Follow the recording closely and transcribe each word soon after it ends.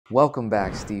Welcome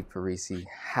back, Steve Parisi.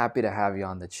 Happy to have you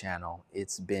on the channel.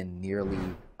 It's been nearly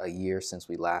a year since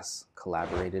we last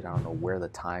collaborated. I don't know where the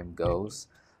time goes,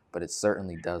 but it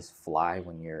certainly does fly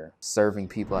when you're serving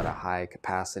people at a high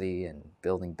capacity and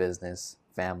building business,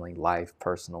 family, life,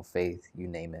 personal faith, you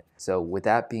name it. So with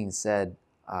that being said,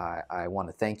 I want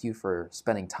to thank you for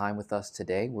spending time with us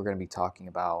today. We're going to be talking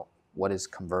about what is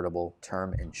convertible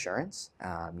term insurance?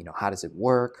 How does it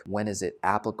work? When is it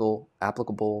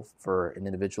applicable for an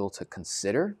individual to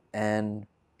consider? And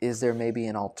is there maybe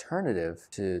an alternative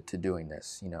to doing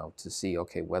this, to see,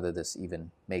 okay, whether this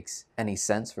even makes any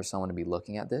sense for someone to be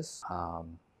looking at this?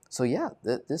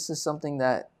 This is something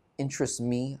that interests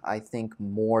me, I think,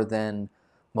 more than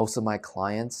most of my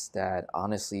clients that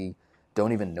honestly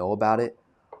don't even know about it.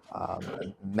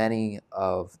 Many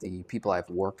of the people I've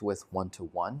worked with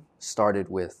one-to-one started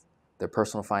with their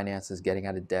personal finances, getting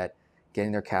out of debt,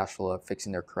 getting their cash flow up,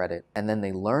 fixing their credit, and then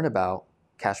they learn about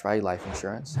cash value life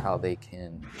insurance, how they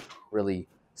can really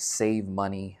save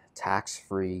money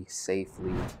tax-free,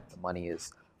 safely. The money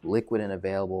is liquid and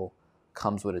available,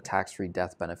 comes with a tax-free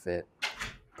death benefit,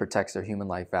 protects their human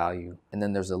life value. And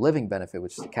then there's a living benefit,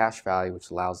 which is the cash value, which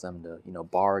allows them to,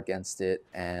 borrow against it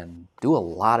and do a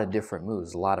lot of different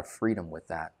moves, a lot of freedom with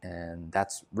that. And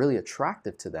that's really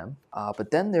attractive to them. But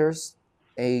then there's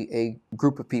a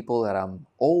group of people that I'm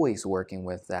always working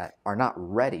with that are not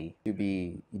ready to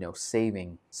be,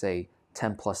 saving, say,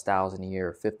 10 plus thousand a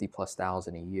year, 50 plus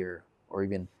thousand a year, or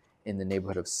even in the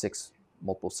neighborhood of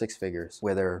multiple six figures,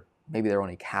 where maybe they're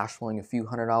only cash flowing a few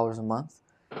 $100s a month,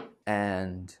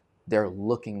 and they're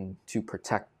looking to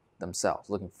protect themselves,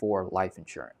 looking for life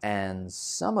insurance. And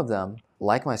some of them,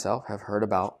 like myself, have heard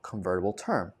about convertible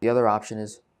term. The other option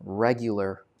is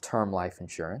regular term life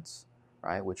insurance,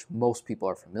 right? Which most people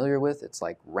are familiar with. It's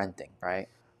like renting, right?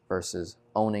 Versus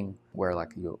owning, where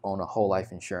like you own a whole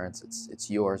life insurance, it's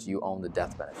yours, you own the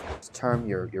death benefit. It's term,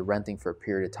 you're renting for a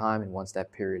period of time, and once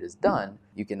that period is done,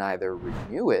 you can either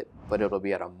renew it, but it'll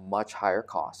be at a much higher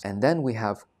cost. And then we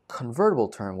have convertible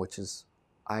term, which is,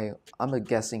 I'm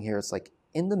guessing here, it's like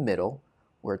in the middle,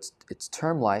 where it's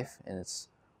term life and it's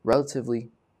relatively,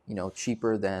 much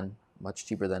cheaper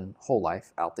than whole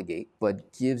life out the gate,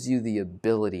 but gives you the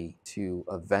ability to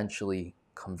eventually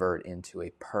convert into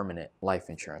a permanent life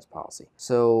insurance policy.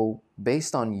 So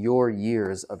based on your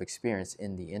years of experience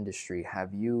in the industry,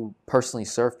 have you personally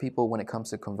served people when it comes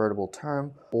to convertible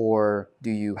term, or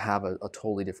do you have a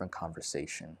totally different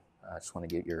conversation? I just want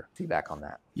to get your feedback on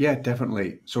that. Yeah,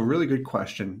 definitely. So really good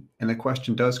question. And the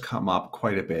question does come up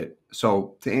quite a bit.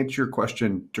 So to answer your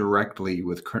question directly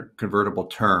with convertible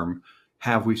term,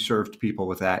 have we served people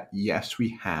with that? Yes,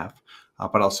 we have.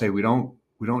 But I'll say we don't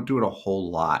do it a whole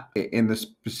lot. And the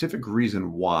specific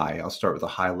reason why, I'll start with a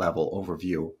high level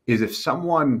overview, is if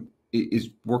someone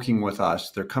is working with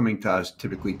us, they're coming to us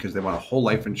typically because they want a whole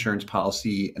life insurance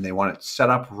policy and they want it set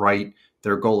up right.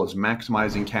 Their goal is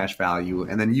maximizing cash value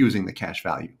and then using the cash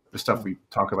value, the stuff we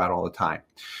talk about all the time.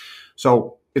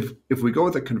 So if we go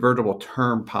with a convertible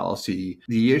term policy,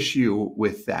 the issue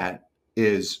with that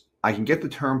is I can get the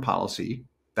term policy,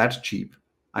 that's cheap.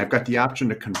 I've got the option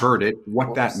to convert it.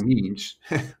 What that means.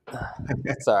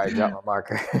 Sorry, I dropped my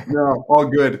marker. No, all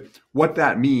good. What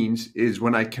that means is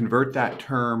when I convert that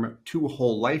term to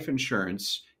whole life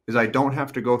insurance is I don't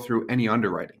have to go through any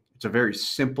underwriting. It's a very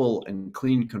simple and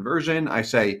clean conversion. I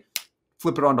say,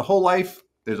 flip it onto whole life.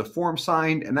 There's a form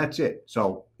signed and that's it.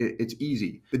 So it's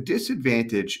easy. The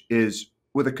disadvantage is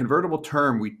with a convertible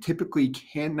term, we typically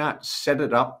cannot set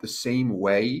it up the same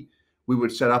way we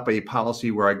would set up a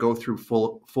policy where I go through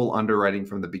full underwriting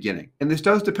from the beginning. And this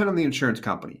does depend on the insurance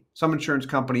company. Some insurance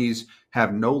companies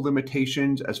have no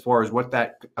limitations as far as what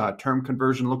that term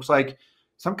conversion looks like.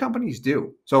 Some companies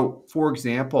do. So for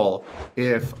example,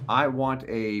 if I want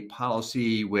a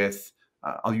policy with,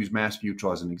 I'll use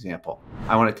MassMutual as an example.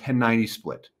 I want a 1090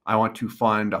 split. I want to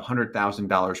fund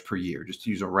 $100,000 per year, just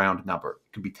to use a round number.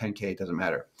 It could be 10K, it doesn't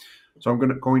matter. So I'm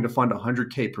going to fund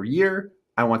 100K per year.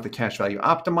 I want the cash value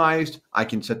optimized. I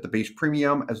can set the base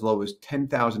premium as low as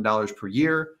 $10,000 per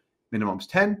year. Minimum's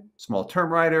 10, small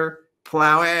term rider,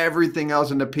 plow everything else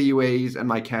into PUAs, and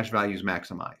my cash value is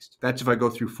maximized. That's if I go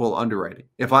through full underwriting.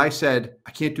 If I said,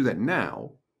 I can't do that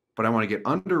now, but I want to get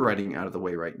underwriting out of the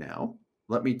way right now,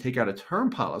 let me take out a term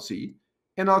policy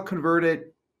and I'll convert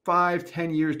it 5,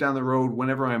 10 years down the road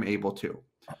whenever I'm able to.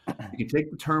 You can take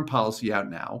the term policy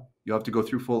out now. You'll have to go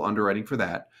through full underwriting for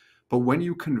that. But when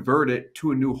you convert it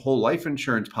to a new whole life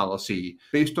insurance policy,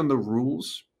 based on the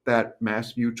rules that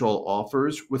MassMutual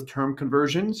offers with term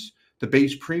conversions, the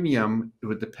base premium, it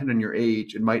would depend on your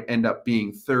age. It might end up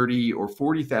being $30,000 or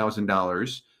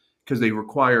 $40,000. because they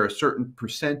require a certain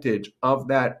percentage of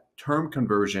that term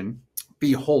conversion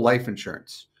be whole life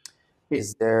insurance.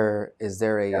 Is there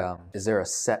a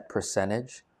set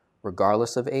percentage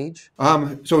regardless of age?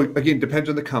 So again, depends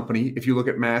on the company. If you look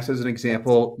at Mass as an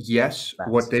example, yes,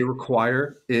 what they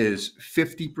require is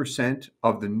 50%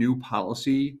 of the new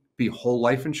policy be whole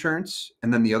life insurance,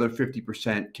 and then the other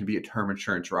 50% can be a term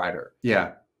insurance rider.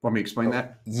 Yeah. Want me to explain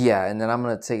that? Yeah, and then I'm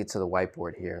going to take it to the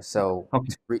whiteboard here. So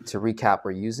Okay. to recap,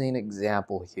 we're using an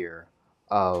example here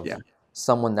of Yeah.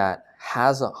 someone that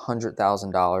has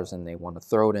 $100,000 and they want to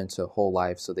throw it into whole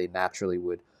life, so they naturally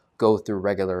would go through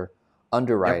regular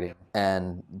underwriting,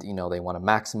 and they want to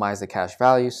maximize the cash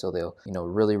value, so they'll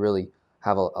really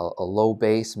have a low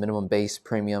minimum base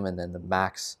premium, and then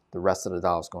the rest of the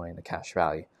dollars going into cash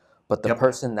value. But the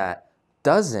person that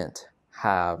doesn't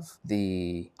have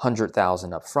the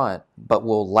 100,000 up front, but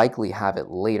will likely have it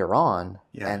later on,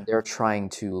 and they're trying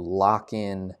to lock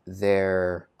in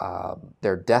their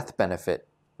death benefit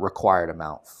required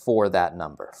amount for that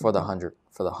number, for the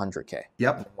 100K.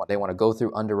 They want to go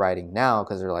through underwriting now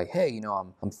because they're like, hey,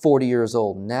 I'm 40 years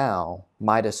old now,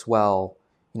 might as well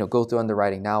go through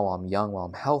underwriting now while I'm young, while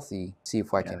I'm healthy, see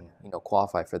if I can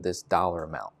qualify for this dollar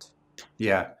amount.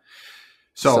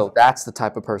 So that's the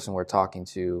type of person we're talking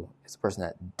to. It's a person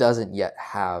that doesn't yet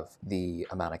have the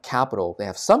amount of capital. They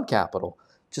have some capital,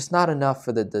 just not enough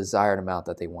for the desired amount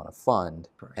that they want to fund.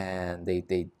 And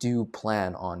they do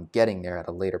plan on getting there at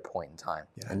a later point in time.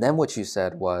 And then what you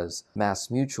said was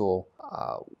Mass Mutual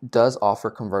does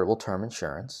offer convertible term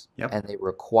insurance, and they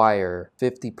require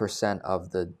 50%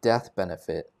 of the death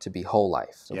benefit to be whole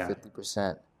life. So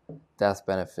 50% death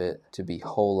benefit to be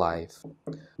whole life,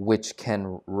 which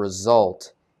can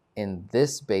result in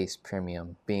this base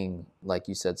premium being, like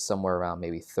you said, somewhere around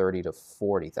maybe 30 to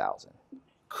 40,000.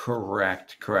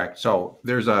 Correct. So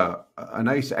there's a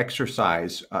nice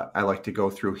exercise I like to go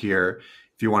through here.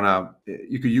 If you want to,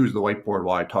 you could use the whiteboard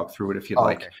while I talk through it if you'd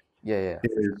like. Okay.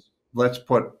 Let's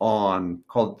put on,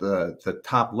 called the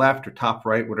top left or top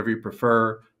right, whatever you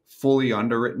prefer, fully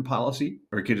underwritten policy,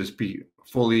 or it could just be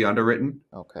fully underwritten,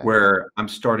 where I'm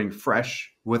starting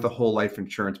fresh with a whole life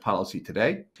insurance policy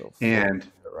today. So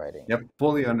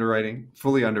fully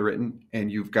underwritten,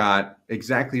 and you've got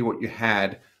exactly what you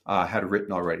had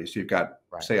written already. So you've got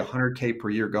say 100K per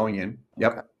year going in.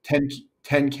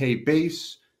 10K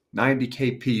base,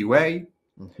 90K PUA.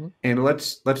 And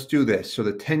let's do this. So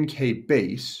the 10K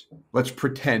base, let's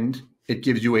pretend it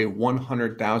gives you a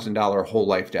 $100,000 whole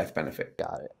life death benefit.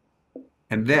 Got it.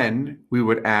 And then we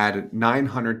would add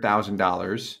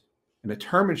 $900,000 in a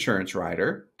term insurance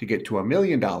rider to get to $1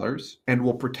 million. And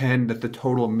we'll pretend that the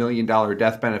total $1 million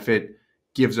death benefit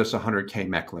gives us a 100K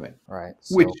MEC limit. Right.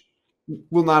 Which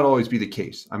will not always be the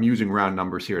case. I'm using round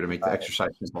numbers here to make the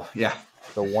exercise simple. The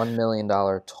 $1 million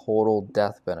total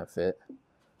death benefit.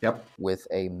 With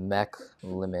a MEC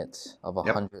limit of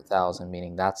 100,000,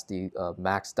 meaning that's the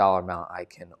max dollar amount I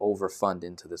can overfund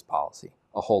into this policy,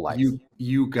 a whole life.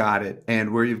 You got it.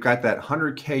 And where you've got that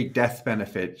 100K death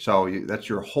benefit, so that's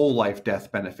your whole life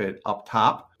death benefit up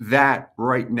top, that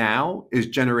right now is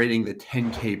generating the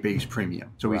 10K base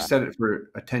premium. So we set it for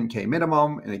a 10K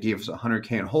minimum, and it gave us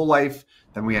 100K in whole life.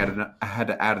 Then we had to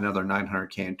add another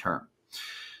 900K in term.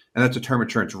 And that's a term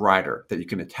insurance rider that you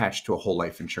can attach to a whole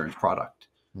life insurance product.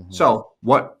 So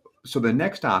the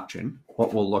next option,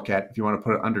 what we'll look at, if you want to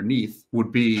put it underneath,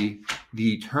 would be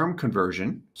the term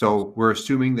conversion. So we're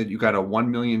assuming that you got a $1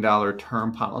 million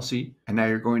term policy, and now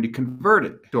you're going to convert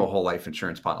it to a whole life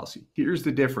insurance policy. Here's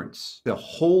the difference. The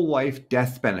whole life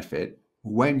death benefit,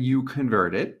 when you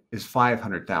convert it, is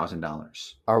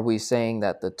 $500,000. Are we saying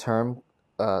that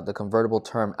the convertible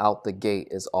term out the gate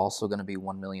is also going to be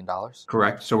 $1 million?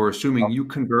 Correct. So we're assuming you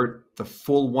convert the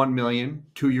full $1 million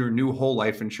to your new whole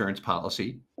life insurance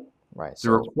policy. Right.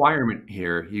 The requirement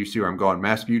here, you see where I'm going,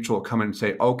 Mass Mutual will come in and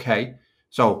say, okay,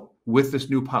 so with this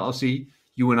new policy,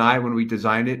 you and I, when we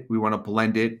design it, we want to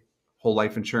blend it, whole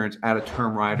life insurance, add a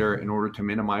term rider in order to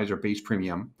minimize our base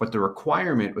premium. But the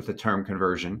requirement with the term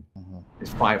conversion is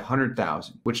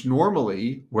 $500,000, which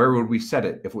normally, where would we set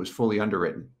it if it was fully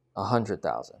underwritten?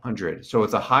 100,000. 100. So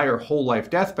it's a higher whole life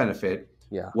death benefit.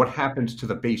 What happens to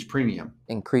the base premium?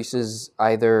 Increases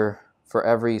either for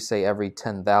every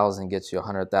 10,000 gets you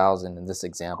 100,000 in this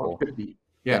example. 50.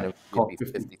 And it would be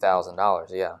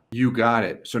 $50,000. You got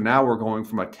it. So now we're going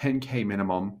from a 10K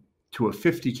minimum to a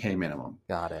 50K minimum.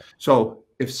 Got it. So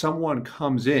if someone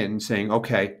comes in saying,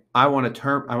 okay, I want a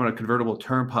convertible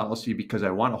term policy because I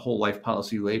want a whole life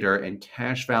policy later, and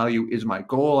cash value is my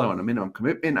goal. I want a minimum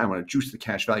commitment. I want to juice the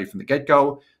cash value from the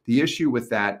get-go. The issue with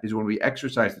that is when we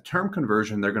exercise the term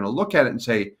conversion, they're going to look at it and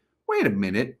say, wait a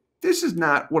minute, this is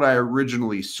not what I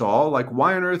originally saw. Like,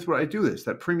 why on earth would I do this?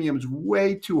 That premium's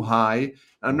way too high, and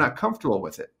I'm not comfortable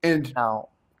with it. And Now,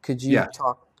 yeah,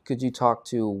 could you talk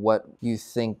to what you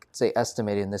think, say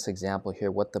estimated in this example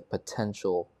here, what the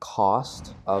potential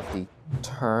cost of the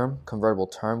convertible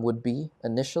term would be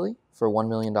initially for $1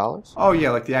 million? oh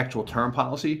yeah, like the actual term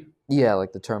policy Yeah,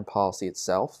 like the term policy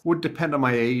itself. would depend on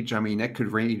my age. I mean, it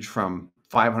could range from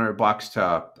 $500 to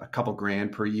a couple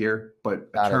grand per year, but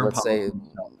a Got it. term policy,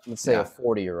 Let's say a yeah,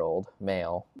 40-year-old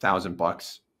male.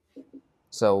 $1,000.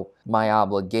 So my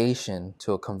obligation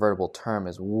to a convertible term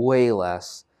is way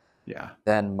less Yeah,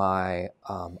 than my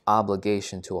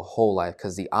obligation to a whole life,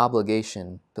 because the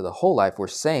obligation to the whole life, we're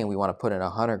saying we want to put in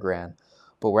 100 grand,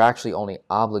 but we're actually only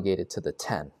obligated to the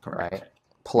 10, correct. right?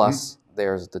 Plus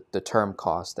there's the term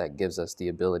cost that gives us the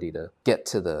ability to get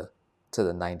to the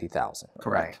 90,000,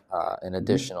 Correct. right? An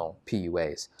additional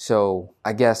PUAs. So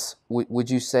I guess would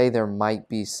you say there might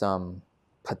be some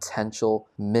potential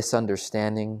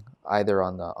misunderstanding either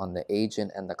on the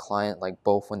agent and the client, like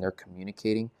both when they're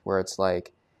communicating, where it's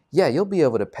like, yeah, you'll be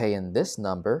able to pay in this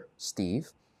number,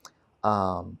 Steve,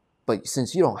 but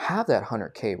since you don't have that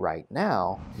 100K right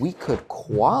now, we could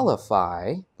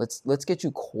qualify. Let's get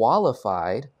you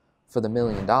qualified for the $1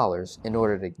 million in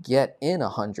order to get in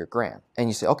 100 grand. And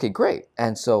you say, okay, great.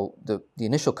 And so the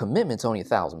initial commitment's only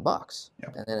 $1,000.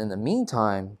 Yep. And then in the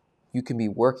meantime, you can be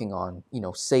working on,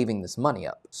 saving this money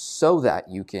up so that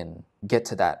you can get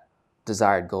to that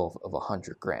desired goal of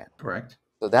 100 grand. Correct.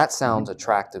 So that sounds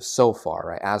attractive so far,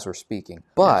 right, as we're speaking.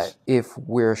 But if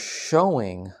we're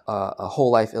showing a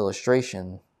whole life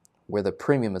illustration where the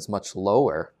premium is much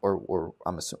lower, or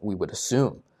we would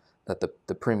assume that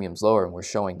the premium's lower and we're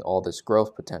showing all this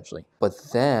growth potentially. But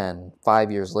then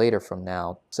 5 years later from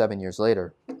now, 7 years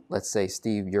later, let's say,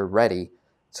 Steve, you're ready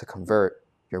to convert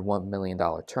your $1 million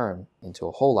term into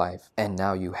a whole life, and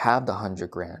now you have the 100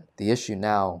 grand. The issue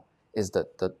now is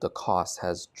that the cost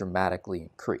has dramatically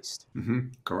increased.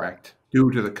 Correct.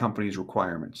 Due to the company's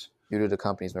requirements. Due to the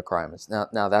company's requirements.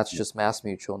 Now that's just Mass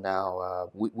Mutual. Now,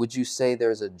 would you say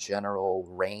there's a general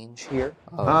range here?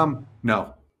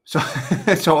 No.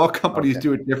 So all companies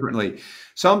do it differently.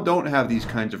 Some don't have these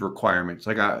kinds of requirements.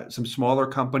 Like some smaller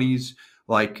companies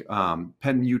like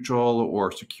Penn Mutual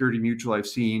or Security Mutual I've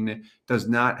seen does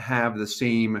not have the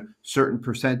same certain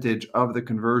percentage of the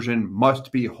conversion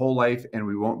must be whole life, and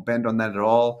we won't bend on that at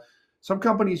all. Some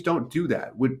companies don't do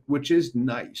that, which is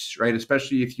nice, right?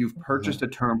 Especially if you've purchased a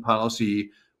term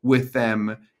policy with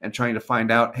them and trying to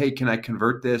find out, hey, can I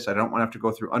convert this? I don't want to have to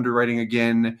go through underwriting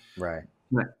again. Right.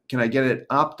 Can I get it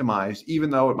optimized? Even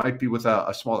though it might be with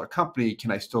a smaller company,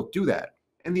 can I still do that?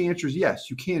 And the answer is yes,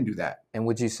 you can do that. And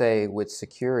would you say with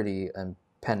Security and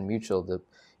Penn Mutual,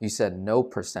 you said no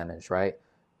percentage, right?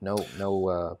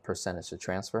 No percentage to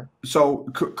transfer? So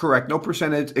correct, no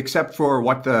percentage except for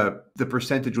what the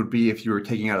percentage would be if you were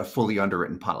taking out a fully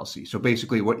underwritten policy. So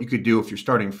basically what you could do if you're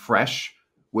starting fresh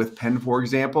with Penn, for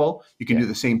example, you can do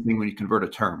the same thing when you convert a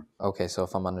term. Okay, so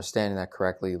if I'm understanding that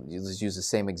correctly, let's use the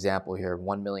same example here,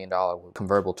 $1 million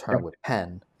convertible term with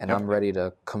Penn, and I'm ready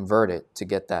to convert it to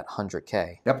get that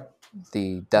 100K. Yep.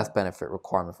 The death benefit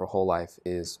requirement for whole life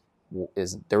is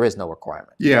there is no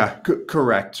requirement. Yeah,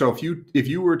 correct. So if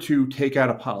you were to take out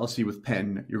a policy with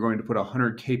Penn, you're going to put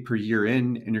 100K per year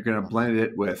in, and you're going to blend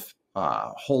it with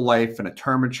whole life and a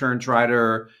term insurance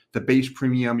rider. The base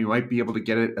premium, you might be able to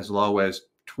get it as low as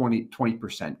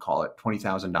 20%, call it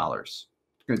 $20,000. It's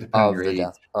going to depend on your age.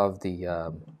 Of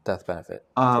the death benefit.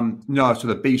 No, so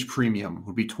the base premium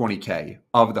would be 20K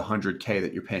of the 100K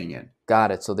that you're paying in.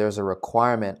 Got it. So there's a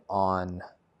requirement on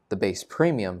the base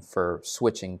premium for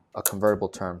switching a convertible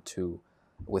term to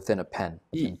within a Penn.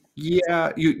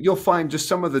 Yeah, you'll find just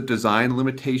some of the design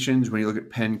limitations when you look at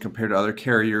Penn compared to other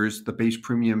carriers. The base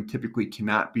premium typically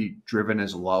cannot be driven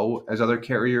as low as other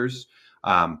carriers.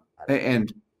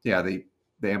 And yeah, they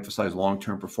emphasize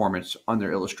long-term performance on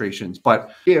their illustrations.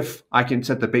 But if I can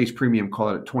set the base premium, call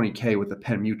it at 20K with the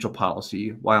Penn Mutual policy,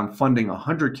 while I'm funding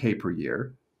 100K per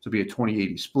year, so it'll be a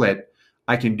 20-80 split,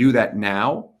 I can do that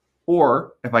now.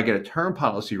 Or if I get a term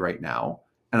policy right now,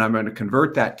 and I'm going to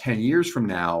convert that 10 years from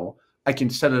now, I can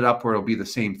set it up where it'll be the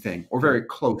same thing or very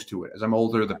close to it. As I'm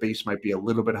older, the base might be a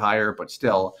little bit higher, but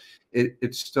still,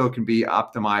 it still can be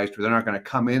optimized where they're not going to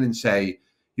come in and say,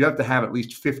 you have to have at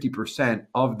least 50%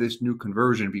 of this new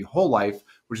conversion be whole life,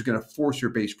 which is going to force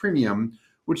your base premium,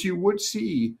 which you would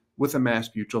see with a Mass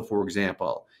Mutual, for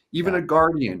example. Even a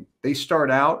Guardian, they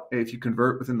start out, if you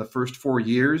convert within the first 4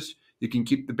 years, you can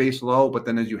keep the base low, but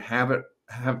then as you have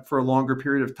for a longer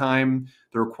period of time,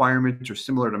 the requirements are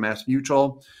similar to Mass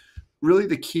Mutual. Really,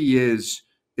 the key is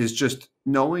just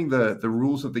knowing the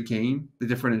rules of the game, the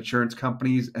different insurance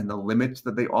companies and the limits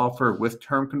that they offer with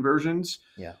term conversions,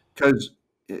 Yeah. because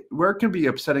where it can be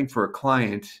upsetting for a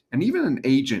client and even an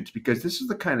agent, because this is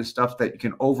the kind of stuff that you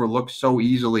can overlook so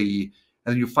easily.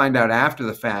 And then you find out after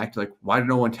the fact, like, why did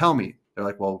no one tell me? They're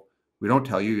like, well, we don't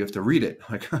tell you, you have to read it.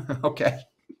 Like, okay.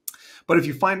 But if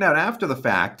you find out after the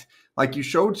fact, like you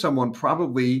showed someone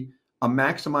probably a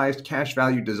maximized cash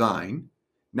value design,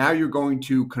 now you're going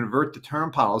to convert the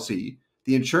term policy.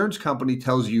 The insurance company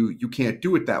tells you you can't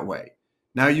do it that way.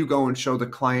 Now you go and show the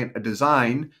client a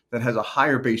design that has a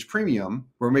higher base premium,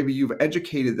 where maybe you've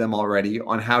educated them already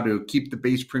on how to keep the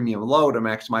base premium low to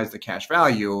maximize the cash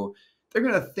value. They're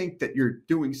going to think that you're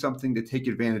doing something to take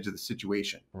advantage of the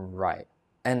situation. Right.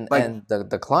 And Like,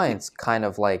 the client's kind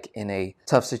of like in a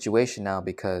tough situation now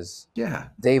because yeah,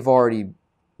 they've already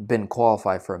been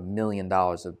qualified for $1 million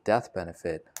of death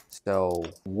benefit. So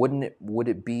would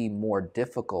it be more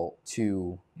difficult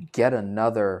to get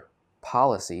another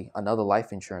policy, another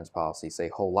life insurance policy, say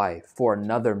whole life, for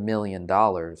another $1 million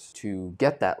to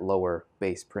get that lower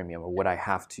base premium, or would I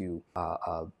have to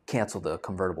cancel the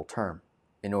convertible term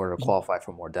in order to qualify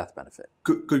for more death benefit?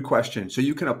 good question. So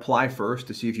you can apply first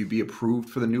to see if you'd be approved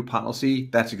for the new policy.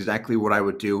 That's exactly what I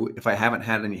would do if I haven't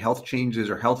had any health changes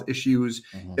or health issues.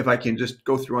 Mm-hmm. If I can just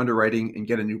go through underwriting and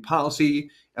get a new policy,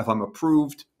 if I'm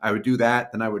approved, I would do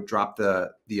that. Then I would drop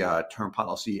the term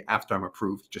policy after I'm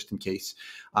approved, just in case.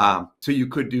 So you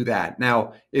could do that.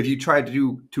 Now, if you tried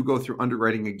to go through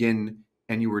underwriting again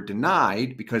and you were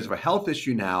denied because of a health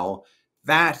issue, now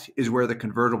that is where the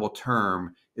convertible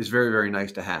term is very, very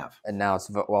nice to have. And now it's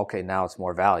well, okay. Now it's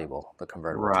more valuable, the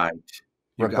convertible term, Right.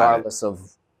 You got it. regardless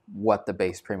of what the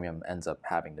base premium ends up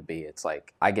having to be. It's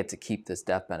like I get to keep this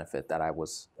death benefit that I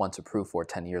was once approved for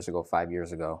 10 years ago, 5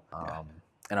 years ago,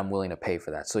 and I'm willing to pay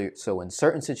for that. So in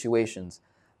certain situations,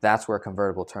 that's where a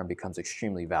convertible term becomes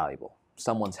extremely valuable.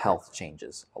 Someone's health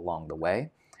changes along the way,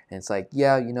 and it's like,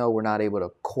 yeah, we're not able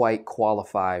to quite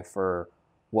qualify for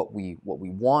what we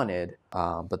wanted,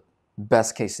 but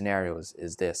best case scenario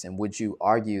is this. And would you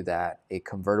argue that a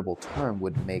convertible term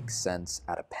would make sense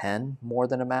at a pen more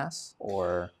than a mass?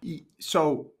 Or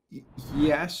So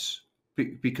yes,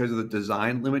 because of the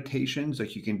design limitations,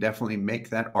 like you can definitely make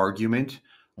that argument.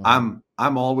 Mhm.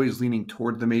 I'm always leaning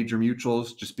toward the major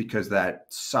mutuals just because that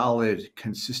solid,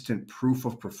 consistent proof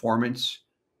of performance,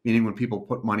 meaning when people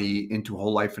put money into a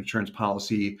whole life insurance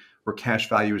policy where cash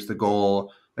value is the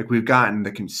goal, like we've gotten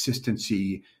the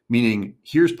consistency, meaning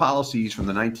here's policies from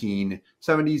the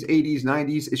 1970s, 80s,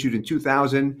 90s, issued in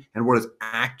 2000, and what has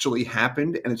actually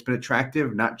happened. And it's been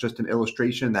attractive, not just an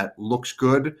illustration that looks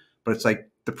good, but it's like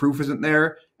the proof isn't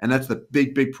there. And that's the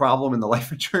big, big problem in the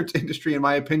life insurance industry, in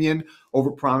my opinion,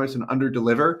 overpromise and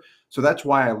underdeliver. So that's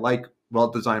why I like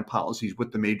well-designed policies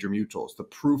with the major mutuals. The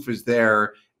proof is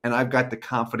there, and I've got the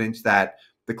confidence that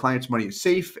the client's money is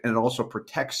safe, and it also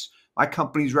protects my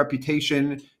company's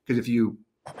reputation. Because if you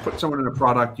put someone in a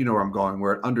product, you know where I'm going,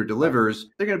 where it underdelivers,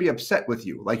 they're going to be upset with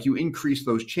you. Like you increase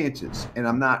those chances, and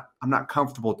I'm not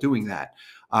comfortable doing that.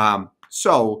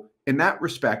 So in that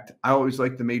respect, I always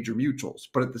like the major mutuals.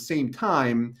 But at the same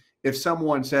time, if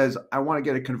someone says, I want to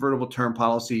get a convertible term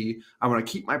policy, I want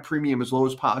to keep my premium as low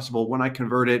as possible when I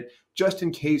convert it, just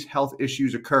in case health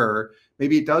issues occur,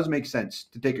 maybe it does make sense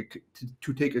to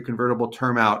take a convertible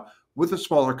term out with a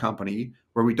smaller company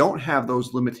where we don't have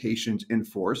those limitations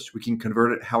enforced. We can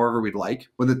convert it however we'd like.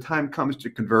 When the time comes to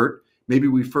convert, maybe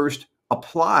we first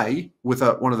apply with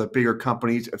one of the bigger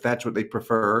companies if that's what they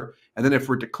prefer. And then if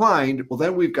we're declined, well,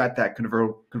 then we've got that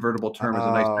convertible term as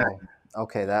a nice package.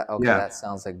 Okay, Yeah. that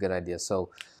sounds like a good idea. So,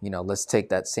 let's take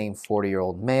that same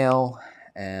 40-year-old male,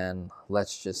 and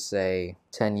let's just say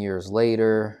 10 years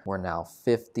later, we're now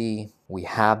 50. We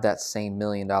have that same $1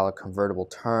 million convertible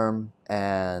term,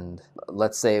 and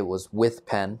let's say it was with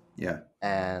pen. Yeah.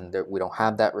 And we don't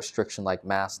have that restriction like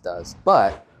mass does.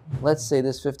 But let's say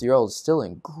this 50-year-old is still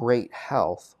in great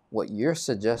health. What you're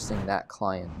suggesting that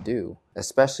client do,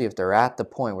 especially if they're at the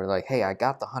point where they're like, hey, I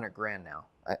got the 100 grand now.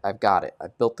 I've got it.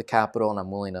 I've built the capital, and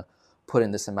I'm willing to put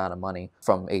in this amount of money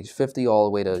from age 50 all the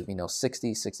way to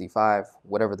 60, 65,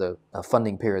 whatever the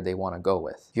funding period they want to go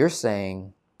with. You're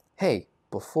saying, hey,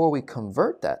 before we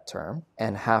convert that term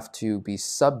and have to be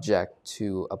subject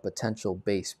to a potential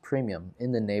base premium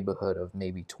in the neighborhood of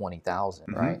maybe 20,000,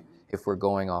 right? If we're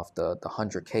going off the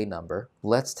 100K number,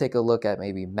 let's take a look at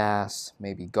maybe Mass,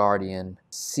 maybe Guardian,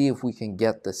 see if we can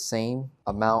get the same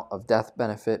amount of death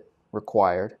benefit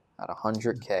required at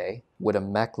 100K with a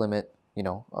MEC limit,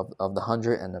 of the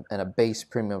 100 and a base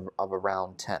premium of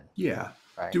around 10. Yeah.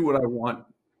 Right. Do what I want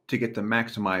to get the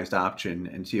maximized option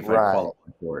and see if I Right.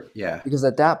 qualify for it. Yeah. Because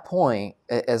at that point,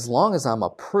 as long as I'm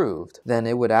approved, then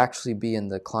it would actually be in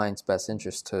the client's best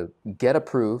interest to get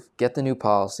approved, get the new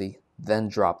policy, then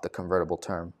drop the convertible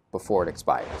term before it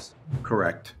expires.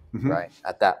 Correct. Right,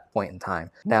 at that point in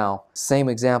time. Now, same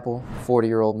example,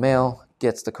 40-year-old male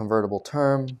gets the convertible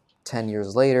term, 10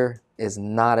 years later, is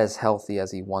not as healthy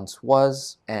as he once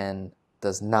was, and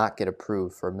does not get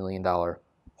approved for $1 million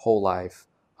whole life,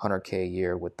 100K a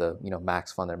year with the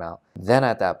max funded amount. Then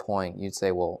at that point, you'd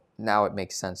say, well, now it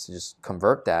makes sense to just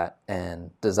convert that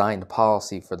and design the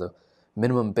policy for the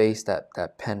minimum base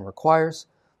that Penn requires,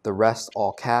 the rest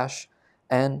all cash,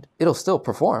 and it'll still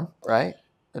perform, right?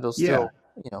 It'll Yeah. still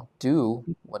do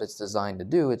what it's designed to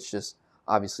do. It's just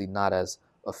obviously not as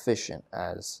efficient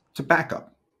as It's a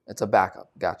backup. it's a backup.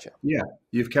 Gotcha. Yeah.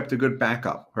 You've kept a good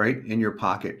backup, right, in your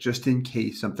pocket, just in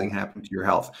case something happened to your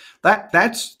health.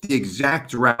 That's the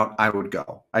exact route I would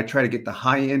go. I try to get the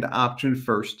high-end option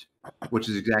first, which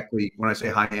is exactly when I say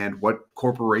high-end, what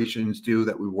corporations do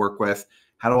that we work with.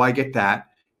 How do I get that?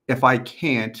 If I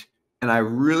can't, and I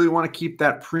really want to keep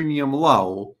that premium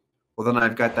low, well, then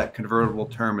I've got that convertible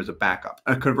term as a backup,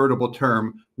 a convertible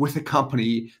term with a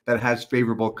company that has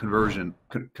favorable conversion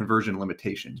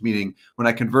limitations, meaning when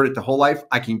I convert it to whole life,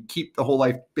 I can keep the whole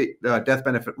life death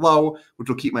benefit low, which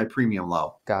will keep my premium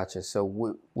low. Gotcha.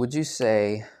 So would you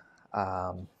say,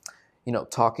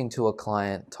 talking to a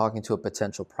client, talking to a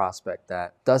potential prospect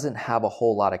that doesn't have a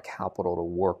whole lot of capital to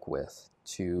work with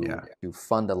to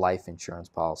fund a life insurance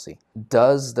policy,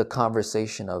 does the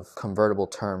conversation of convertible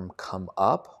term come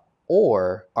up?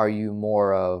 Or are you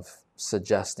more of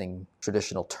suggesting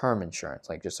traditional term insurance,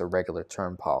 like just a regular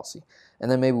term policy?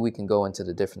 And then maybe we can go into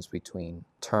the difference between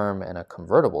term and a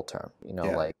convertible term.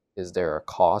 Like, is there a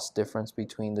cost difference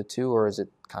between the two, or is it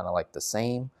kind of like the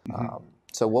same?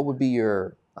 So what would be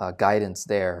your guidance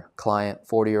there? Client,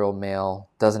 40-year-old male,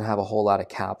 doesn't have a whole lot of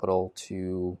capital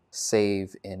to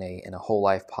save in a whole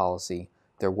life policy.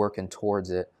 They're working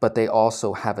towards it, but they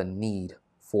also have a need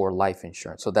for life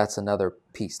insurance. So that's another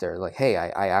piece there. Like, hey,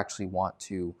 I actually want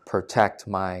to protect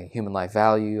my human life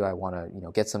value. I want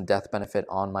to, get some death benefit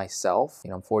on myself.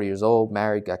 I'm 40 years old,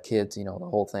 married, got kids, the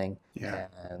whole thing. Yeah.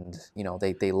 And,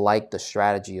 they like the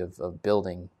strategy of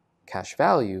building cash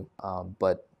value,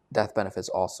 but death benefit's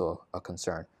also a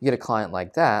concern. You get a client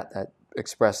like that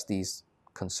express these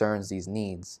concerns, these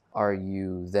needs. Are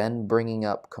you then bringing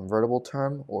up convertible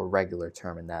term or regular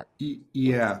term in that?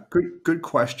 Yeah, good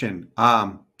question.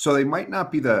 So they might not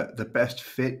be the best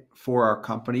fit for our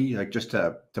company, like just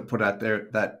to put out there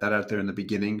that out there in the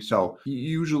beginning. So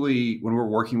usually when we're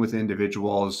working with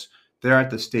individuals, they're at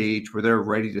the stage where they're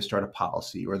ready to start a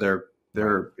policy, or they're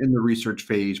in the research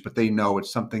phase, but they know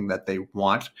it's something that they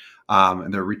want,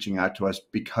 and they're reaching out to us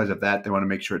because of that. They want to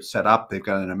make sure it's set up. They've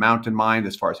got an amount in mind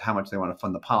as far as how much they want to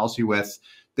fund the policy with.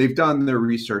 They've done their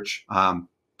research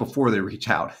before they reach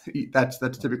out. That's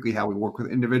typically how we work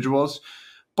with individuals.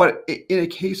 But in a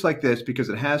case like this, because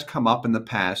it has come up in the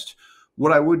past,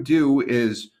 what I would do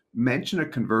is mention a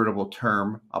convertible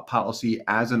term, a policy,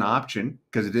 as an option,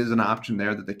 because it is an option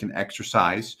there that they can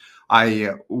exercise.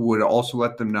 I would also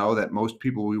let them know that most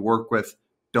people we work with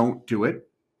don't do it.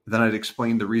 Then I'd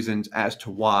explain the reasons as to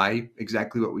why,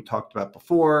 exactly what we talked about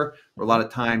before. Where a lot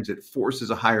of times it forces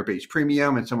a higher base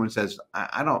premium, and someone says,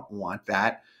 I don't want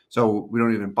that. So we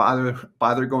don't even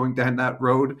bother going down that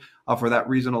road for that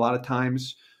reason a lot of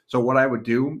times. So what I would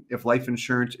do, if life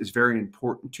insurance is very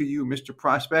important to you, Mr.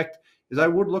 Prospect, is I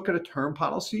would look at a term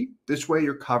policy. This way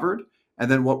you're covered. And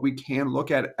then what we can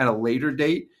look at a later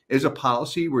date is a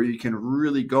policy where you can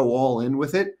really go all in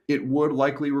with it. It would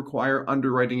likely require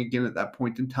underwriting again at that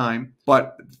point in time,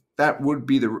 but that would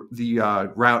be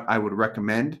the route I would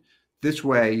recommend. This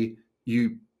way,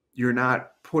 you're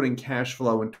not putting cash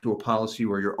flow into a policy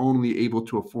where you're only able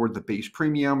to afford the base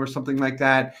premium or something like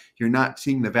that. You're not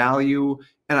seeing the value.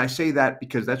 And I say that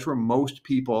because that's where most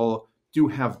people do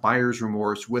have buyer's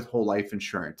remorse with whole life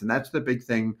insurance. And that's the big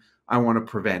thing I want to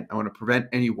prevent. I want to prevent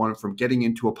anyone from getting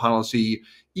into a policy,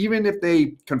 even if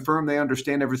they confirm they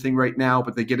understand everything right now,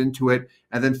 but they get into it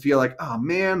and then feel like, oh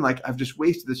man, like I've just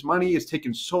wasted this money. It's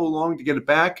taken so long to get it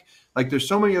back. Like there's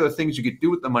so many other things you could do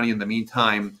with the money in the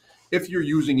meantime. If you're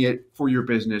using it for your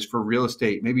business, for real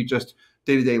estate, maybe just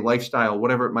day-to-day lifestyle,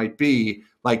 whatever it might be,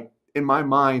 like in my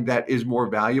mind, that is more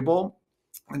valuable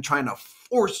than trying to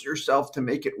force yourself to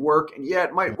make it work. And yeah,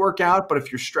 it might work out, but if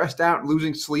you're stressed out and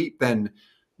losing sleep, then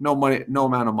no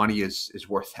amount of money is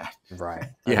worth that. Right.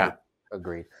 Yeah.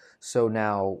 Agreed. So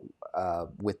now,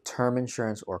 with term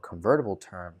insurance or convertible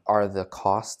term, are the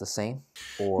costs the same,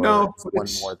 or No, is but one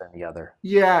more than the other?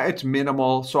 yeah, it's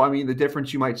minimal. So I mean, the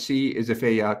difference you might see is if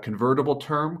a convertible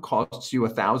term costs you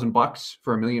 $1,000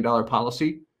 for $1 million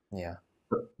policy, Yeah.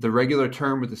 the regular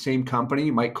term with the same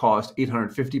company might cost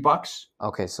 $850.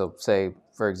 Okay, so say,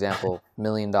 for example, $1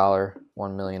 million,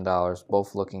 $1 million,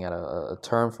 both looking at a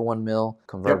term for 1 mil,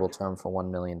 convertible Yep, term for 1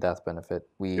 million death benefit. it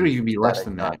would We even be set less it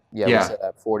than at, that. yeah, we Yeah, set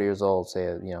at 40 years old,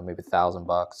 say, maybe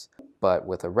 $1,000. But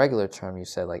with a regular term, you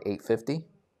said like 850.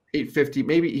 850,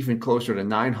 maybe even closer to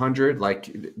 900.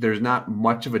 Like there's not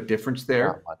much of a difference Not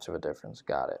there. much of a difference.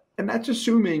 Got it. And that's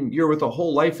assuming you're with a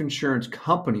whole life insurance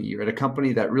company. You're at a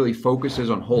company that really focuses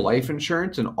on whole life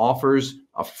insurance and offers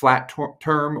a flat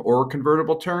term or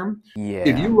convertible term. If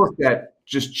Yeah. you looked at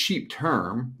just cheap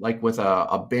term, like with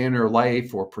a Banner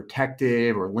Life or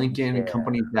Protective or Lincoln and Yeah.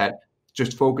 companies that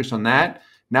just focus on that,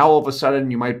 now all of a sudden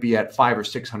you might be at $500 or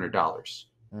 $600.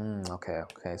 Okay.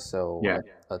 Okay. So Yeah.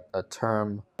 a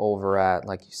term over at,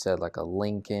 like you said, like a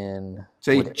Lincoln.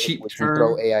 Say Would cheap would you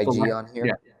throw term. AIG Select, on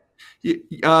yeah.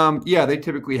 here? Yeah, they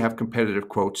typically have competitive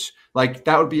quotes. Like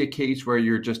that would be a case where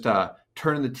you're just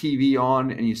turning the TV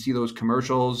on and you see those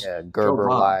commercials. Yeah, Joe Gerber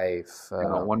Bob Life.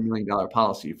 got a $1 million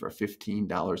policy for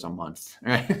 $15 a month.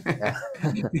 Right?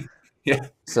 Yeah. Yeah,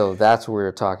 So that's where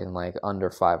we're talking like under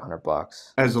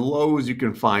 $500. as low as you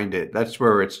can find it.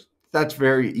 That's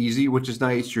very easy, which is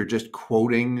nice. You're just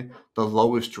quoting the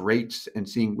lowest rates and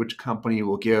seeing which company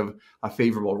will give a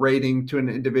favorable rating to an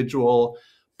individual.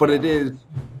 But Yeah. it is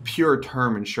pure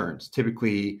term insurance,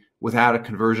 typically without a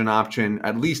conversion option,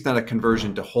 at least not a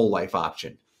conversion to whole life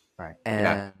option. Right.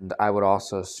 Yeah. And I would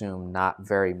also assume not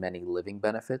very many living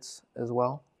benefits as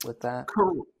well with that.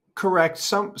 Cor- Correct.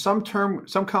 Some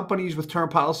companies with term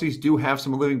policies do have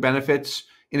some living benefits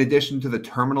in addition to the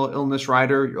terminal illness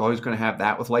rider. You're always going to have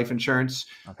that with life insurance,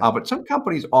 Okay. but some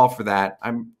companies offer that.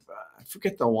 I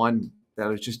forget the one that I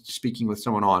was just speaking with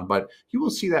someone on, but you will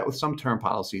see that with some term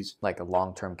policies, Like a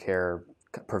long-term care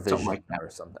something provision like that. or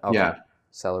something. Okay. Yeah,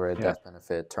 Accelerated yeah. death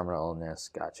benefit, terminal illness.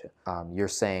 Gotcha. You're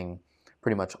saying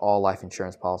pretty much all life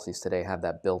insurance policies today have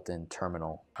that built-in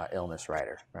terminal illness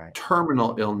rider, right?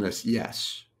 Terminal illness,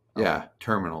 yes. Okay. Yeah,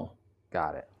 terminal.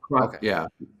 Got it. Right. Okay. Yeah,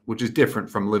 which is different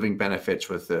from living benefits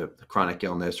with the chronic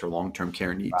illness or long-term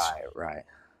care needs. Right, right.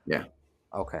 Yeah.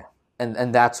 Okay.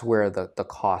 And that's where the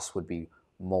cost would be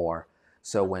more.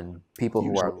 So when people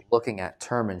who are Usually. looking at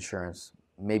term insurance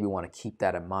maybe want to keep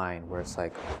that in mind, where it's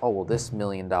like, oh, well, this $1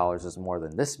 million is more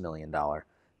than this $1 million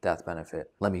death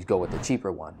benefit. Let me go with the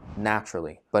cheaper one,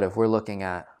 naturally. But if we're looking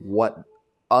at what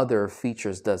other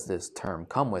features does this term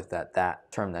come with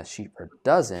that term that's cheaper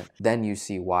doesn't, then you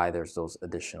see why there's those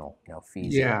additional,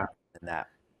 fees in Yeah. it, and that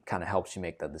kind of helps you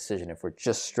make that decision. If we're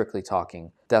just strictly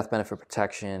talking death benefit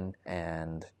protection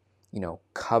and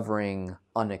covering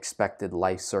unexpected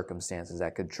life circumstances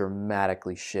that could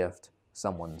dramatically shift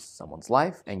someone's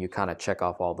life, and you kind of check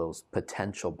off all those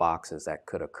potential boxes that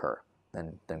could occur,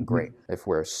 then great. If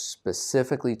we're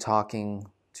specifically talking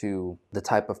to the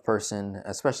type of person,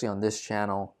 especially on this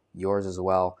channel, yours as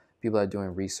well, people that are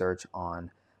doing research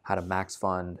on how to max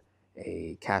fund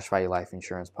a cash value life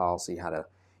insurance policy, how to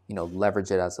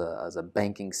leverage it as a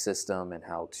banking system, and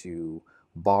how to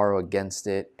borrow against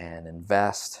it and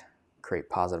invest, create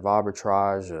positive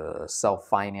arbitrage,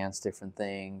 self-finance different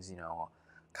things,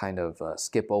 kind of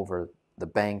skip over the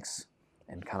banks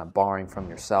and kind of borrowing from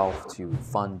yourself to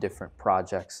fund different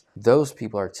projects. Those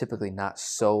people are typically not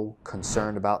so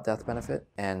concerned about death benefit.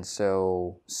 And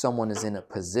so someone is in a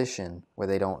position where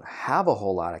they don't have a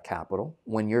whole lot of capital.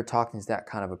 When you're talking to that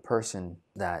kind of a person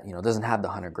that, doesn't have the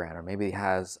 100 grand, or maybe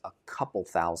has a couple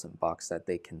 $1,000 that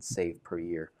they can save per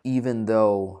year, even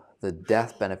though the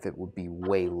death benefit would be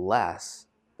way less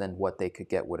than what they could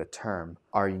get with a term,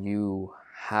 are you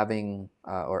having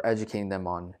or educating them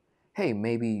on, hey,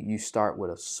 maybe you start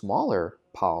with a smaller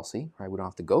policy, right? We don't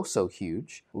have to go so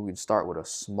huge. We would start with a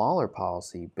smaller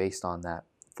policy based on that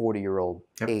 40-year-old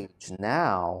Yep. age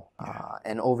now,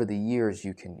 and over the years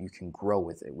you can grow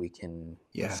with it. We can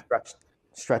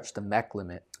stretch the mech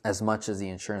limit as much as the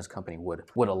insurance company would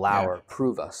allow or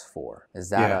approve us for. Is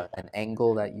that an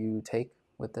angle that you take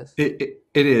with this? It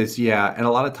is, yeah. And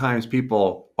a lot of times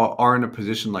people are in a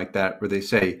position like that where they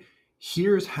say,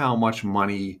 here's how much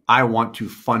money I want to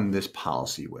fund this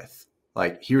policy with.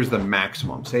 Like, here's the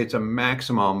maximum. Say it's a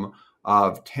maximum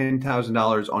of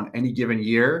 $10,000 on any given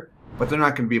year, but they're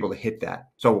not going to be able to hit that.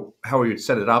 So how we would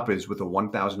set it up is with a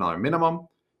 $1,000 minimum,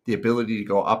 the ability to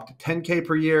go up to $10K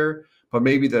per year, but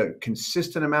maybe the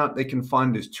consistent amount they can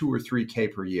fund is $2 or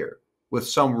 $3K per year with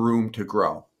some room to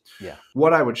grow. Yeah.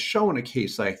 What I would show in a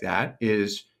case like that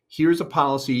is, here's a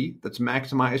policy that's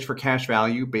maximized for cash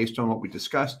value based on what we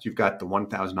discussed. You've got the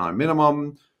 $1,000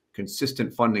 minimum,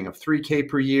 consistent funding of $3K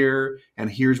per year, and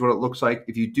here's what it looks like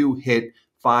if you do hit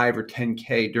 5 or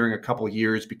 10K during a couple of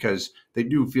years, because they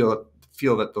do feel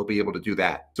that they'll be able to do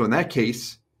that. So in that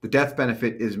case, the death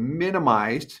benefit is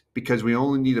minimized because we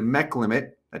only need a MEC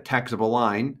limit, a taxable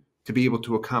line, to be able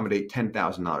to accommodate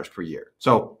 $10,000 per year.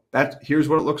 So here's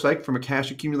what it looks like from a cash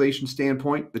accumulation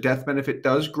standpoint. The death benefit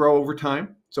does grow over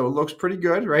time. So it looks pretty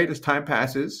good, right, as time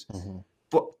passes. Mm-hmm.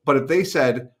 But if they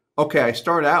said, okay, I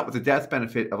start out with a death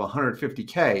benefit of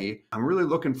 150K, I'm really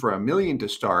looking for $1 million to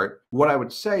start, what I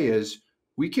would say is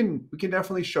we can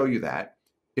definitely show you that.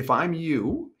 If I'm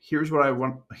you, here's what I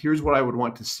would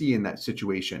want to see in that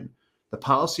situation. The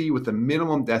policy with the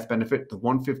minimum death benefit, the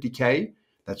 150K,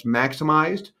 that's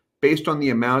maximized based on the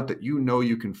amount that you know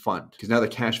you can fund, because now the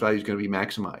cash value is going to be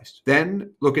maximized.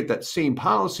 Then look at that same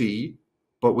policy,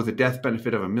 but with a death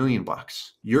benefit of $1 million.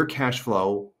 Your cash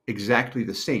flow exactly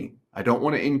the same. I don't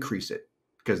want to increase it,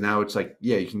 because now it's like,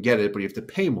 yeah, you can get it, but you have to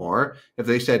pay more. If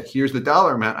they said, here's the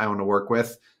dollar amount I want to work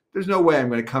with, there's no way I'm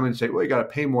going to come and say, well, you got to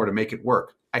pay more to make it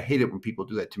work. I hate it when people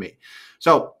do that to me.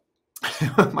 So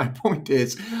my point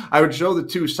is, I would show the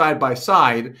two side by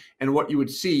side, and what you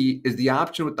would see is the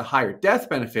option with the higher death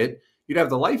benefit. You'd have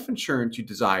the life insurance you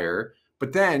desire,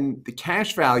 but then the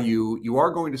cash value, you are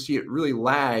going to see it really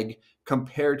lag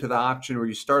compared to the option where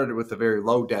you started with a very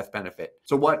low death benefit.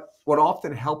 So what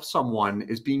often helps someone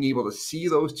is being able to see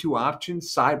those two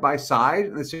options side by side,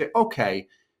 and they say, okay,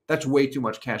 that's way too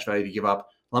much cash value to give up.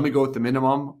 Let me go with the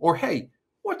minimum. Or, hey,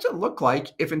 what's it look like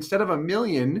if instead of $1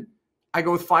 million, I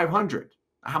go with 500?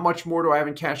 How much more do I have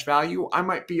in cash value? I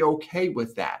might be okay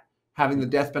with that, having the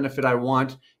death benefit I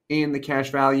want and the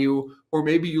cash value. Or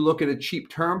maybe you look at a cheap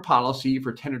term policy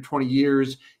for 10 or 20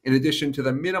 years in addition to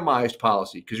the minimized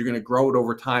policy, because you're going to grow it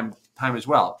over time as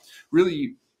well.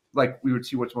 Really, like, we would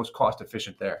see what's most cost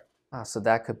efficient there. So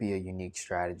that could be a unique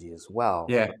strategy as well.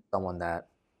 Yeah. Someone that,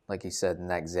 like you said in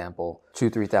that example,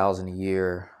 $2,000-3,000 a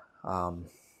year,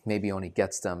 maybe only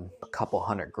gets them a couple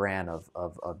 $100,000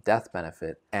 of death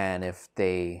benefit. And if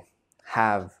they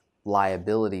have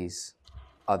liabilities,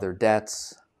 other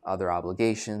debts, other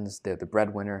obligations, they're the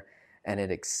breadwinner, and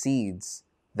it exceeds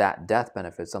that death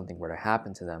benefit, something were to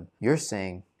happen to them, you're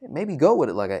saying maybe go with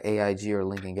it like an AIG or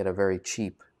LIEN, get a very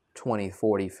cheap $20,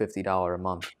 $40, $50 a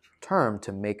month term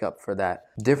to make up for that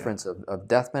difference of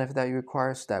death benefit that you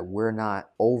require, so that we're not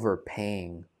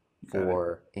overpaying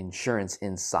for insurance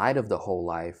inside of the whole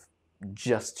life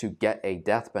just to get a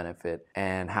death benefit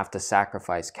and have to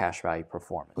sacrifice cash value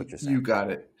performance. What you're saying. You got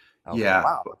it. Okay. Yeah.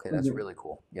 Wow. Okay, that's really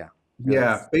cool. Yeah.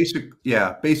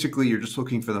 Basically, you're just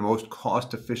looking for the most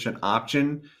cost-efficient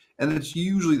option, and it's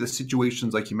usually the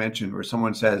situations like you mentioned where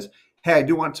someone says, "Hey, I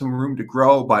do want some room to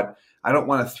grow, but I don't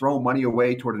want to throw money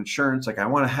away toward insurance. Like, I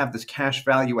want to have this cash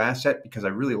value asset because I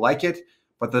really like it,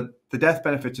 but the death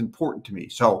benefit's important to me.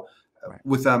 So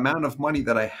with the amount of money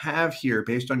that I have here,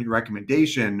 based on your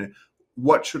recommendation,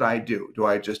 what should I do? Do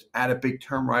I just add a big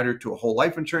term rider to a whole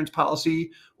life insurance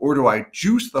policy, or do I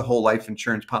juice the whole life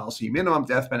insurance policy, minimum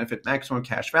death benefit, maximum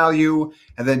cash value,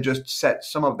 and then just set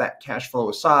some of that cash flow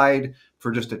aside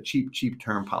for just a cheap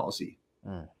term policy?"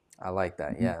 I like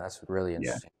that. Yeah, that's really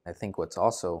interesting. I think what's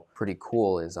also pretty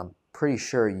cool is I'm pretty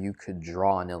sure you could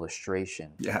draw an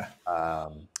illustration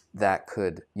that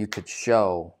you could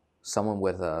show someone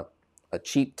with a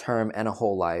cheap term and a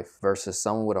whole life versus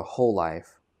someone with a whole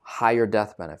life, higher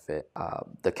death benefit.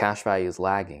 The cash value is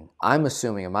lagging. I'm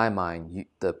assuming in my mind,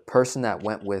 the person that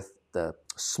went with the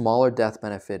smaller death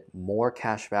benefit, more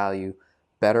cash value,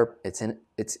 better, it's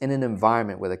in an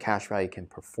environment where the cash value can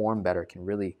perform better, can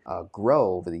really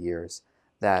grow over the years,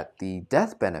 that the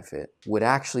death benefit would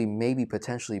actually maybe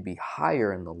potentially be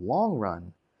higher in the long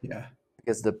run. Yeah.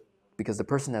 Because the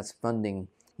person that's funding,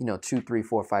 $2, $3,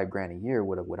 $4, $5,000 a year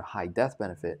with a high death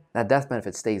benefit, that death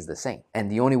benefit stays the same.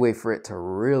 And the only way for it to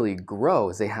really grow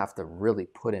is they have to really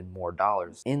put in more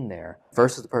dollars in there,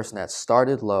 versus the person that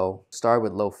started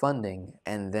with low funding,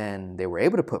 and then they were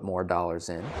able to put more dollars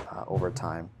in over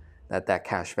time. That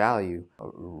cash value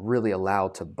really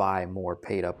allowed to buy more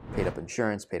paid up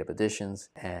insurance, paid up additions,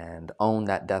 and own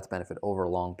that death benefit over a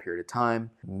long period of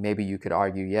time. Maybe you could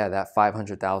argue, yeah, that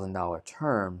 $500,000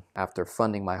 term, after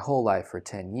funding my whole life for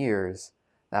 10 years,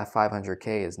 that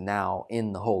 $500K is now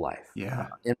in the whole life. Yeah.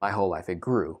 In my whole life, it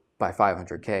grew by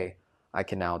 $500K. I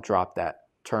can now drop that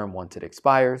term once it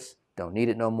expires, don't need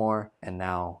it no more, and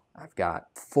now I've got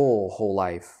full whole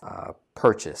life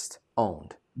purchased,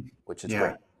 owned, which is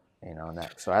great.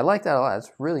 So I like that a lot.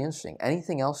 It's really interesting.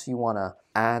 Anything else you want to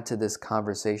add to this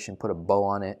conversation, put a bow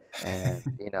on it, and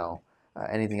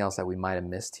Anything else that we might have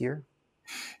missed here?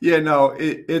 Yeah, no,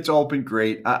 it's all been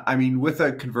great. I mean, with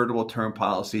a convertible term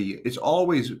policy, it's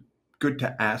always good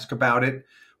to ask about it.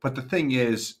 But the thing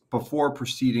is, before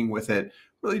proceeding with it,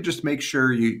 really just make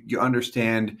sure you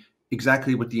understand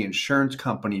exactly what the insurance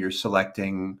company you're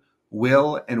selecting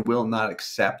will and will not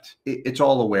accept. It's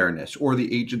all awareness, or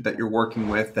the agent that you're working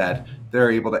with, that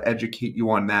they're able to educate you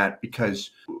on that.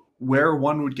 Because where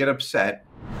one would get upset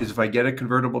is if I get a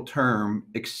convertible term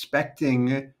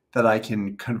expecting that I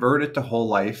can convert it to whole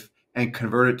life and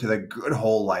convert it to the good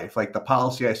whole life. Like the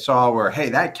policy I saw where, hey,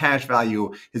 that cash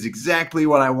value is exactly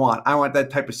what I want. I want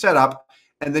that type of setup.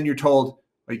 And then you're told,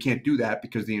 well, you can't do that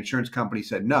because the insurance company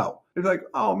said no. It's like,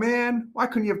 oh man, why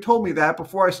couldn't you have told me that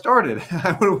before I started?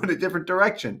 I would have went a different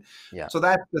direction. Yeah. So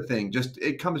that's the thing. Just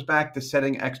it comes back to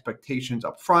setting expectations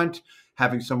up front,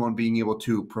 having someone being able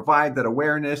to provide that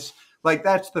awareness. Like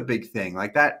that's the big thing.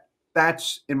 Like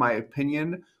that's in my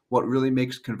opinion what really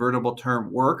makes convertible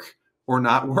term work or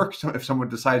not work. So if someone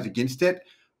decides against it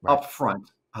Right. up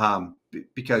front,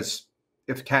 because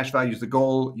if cash value is the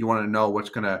goal, you want to know what's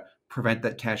going to prevent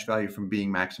that cash value from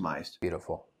being maximized.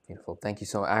 Beautiful. Beautiful. Thank you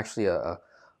so much. Actually, a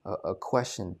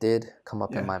question did come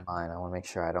up in Yeah. my mind. I want to make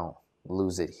sure I don't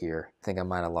lose it here. I think I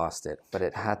might have lost it, but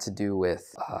it had to do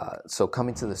with, so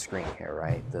coming to the screen here,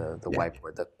 right? The Yeah.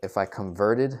 whiteboard. If I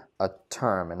converted a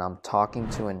term and I'm talking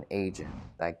to an agent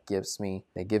that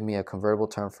they give me a convertible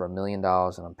term for $1 million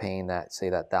and I'm paying that, say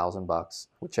that $1,000,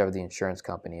 whichever the insurance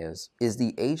company is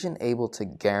the agent able to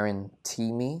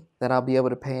guarantee me that I'll be able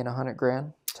to pay in 100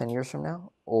 grand 10 years from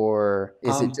now? Or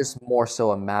is it just more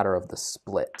so a matter of the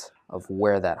split of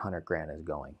where that 100 grand is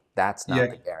going? That's not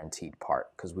the guaranteed part,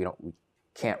 because we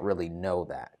can't really know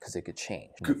that because it could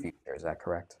change in the future. Is that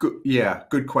correct? Yeah,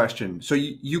 good question. So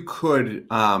you could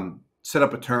set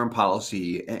up a term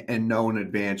policy and know in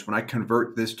advance, when I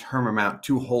convert this term amount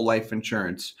to whole life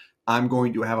insurance, I'm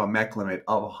going to have a MEC limit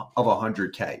of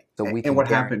 100K. So we can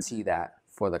guarantee that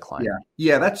for the client.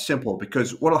 Yeah, that's simple,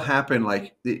 because what'll happen,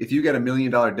 like if you get $1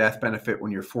 million death benefit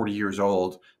when you're 40 years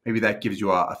old, maybe that gives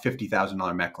you a $50,000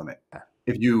 MEC limit. Yeah.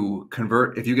 If you get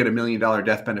 $1 million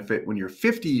death benefit when you're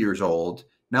 50 years old,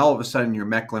 now all of a sudden your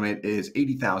MEC limit is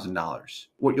 $80,000.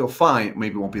 What you'll find,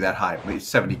 maybe it won't be that high, maybe it's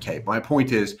 70K. My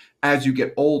point is, as you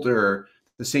get older,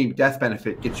 the same death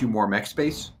benefit gets you more MEC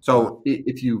space. So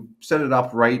if you set it up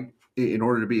right in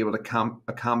order to be able to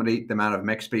accommodate the amount of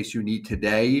MEC space you need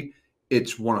today,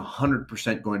 it's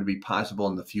 100% going to be possible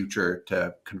in the future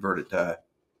to convert it to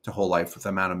whole life with the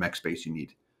amount of MEC space you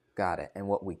need. Got it. And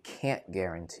what we can't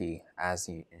guarantee as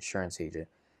the insurance agent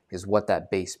is what that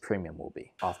base premium will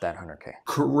be off that 100K.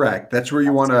 Correct. That's where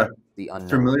you want to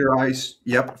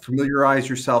familiarize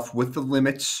yourself with the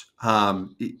limits,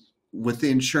 with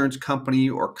the insurance company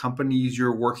or companies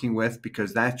you're working with,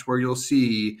 because that's where you'll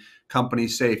see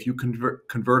companies say, if you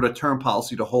convert a term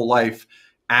policy to whole life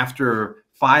after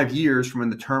 5 years from when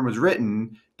the term was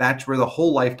written, that's where the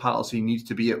whole life policy needs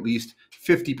to be at least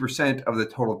 50% of the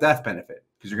total death benefit,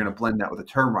 because you're going to blend that with a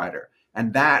term rider.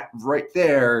 And that right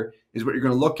there is what you're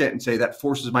going to look at and say, that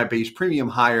forces my base premium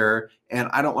higher. And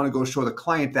I don't want to go show the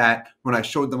client that when I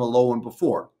showed them a low one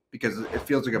before, because it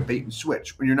feels like a bait and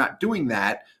switch when you're not doing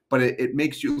that, but it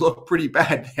makes you look pretty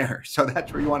bad there. So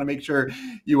that's where you want to make sure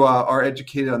you are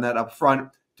educated on that up front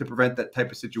to prevent that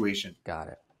type of situation. Got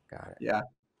it. Yeah.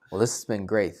 Well, this has been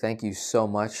great. Thank you so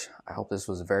much. I hope this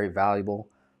was very valuable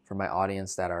for my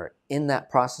audience that are in that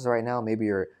process right now. Maybe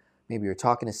you're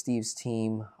talking to Steve's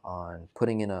team on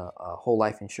putting in a whole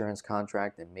life insurance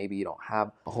contract, and maybe you don't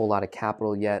have a whole lot of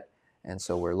capital yet. And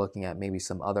so we're looking at maybe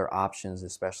some other options,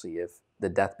 especially if the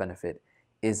death benefit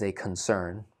is a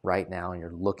concern right now and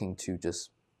you're looking to just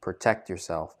protect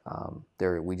yourself.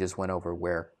 We just went over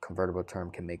where convertible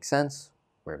term can make sense,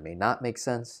 where it may not make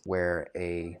sense, where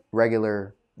a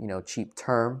regular, cheap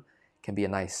term can be a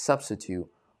nice substitute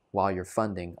while you're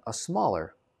funding a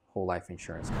smaller whole life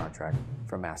insurance contract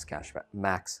for max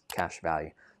cash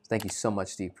value. So thank you so much,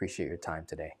 Steve. Appreciate your time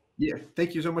today. Yeah,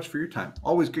 thank you so much for your time.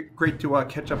 Always great to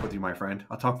catch up with you, my friend.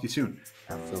 I'll talk to you soon.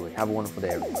 Absolutely. Have a wonderful day,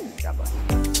 everyone. God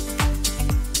bless.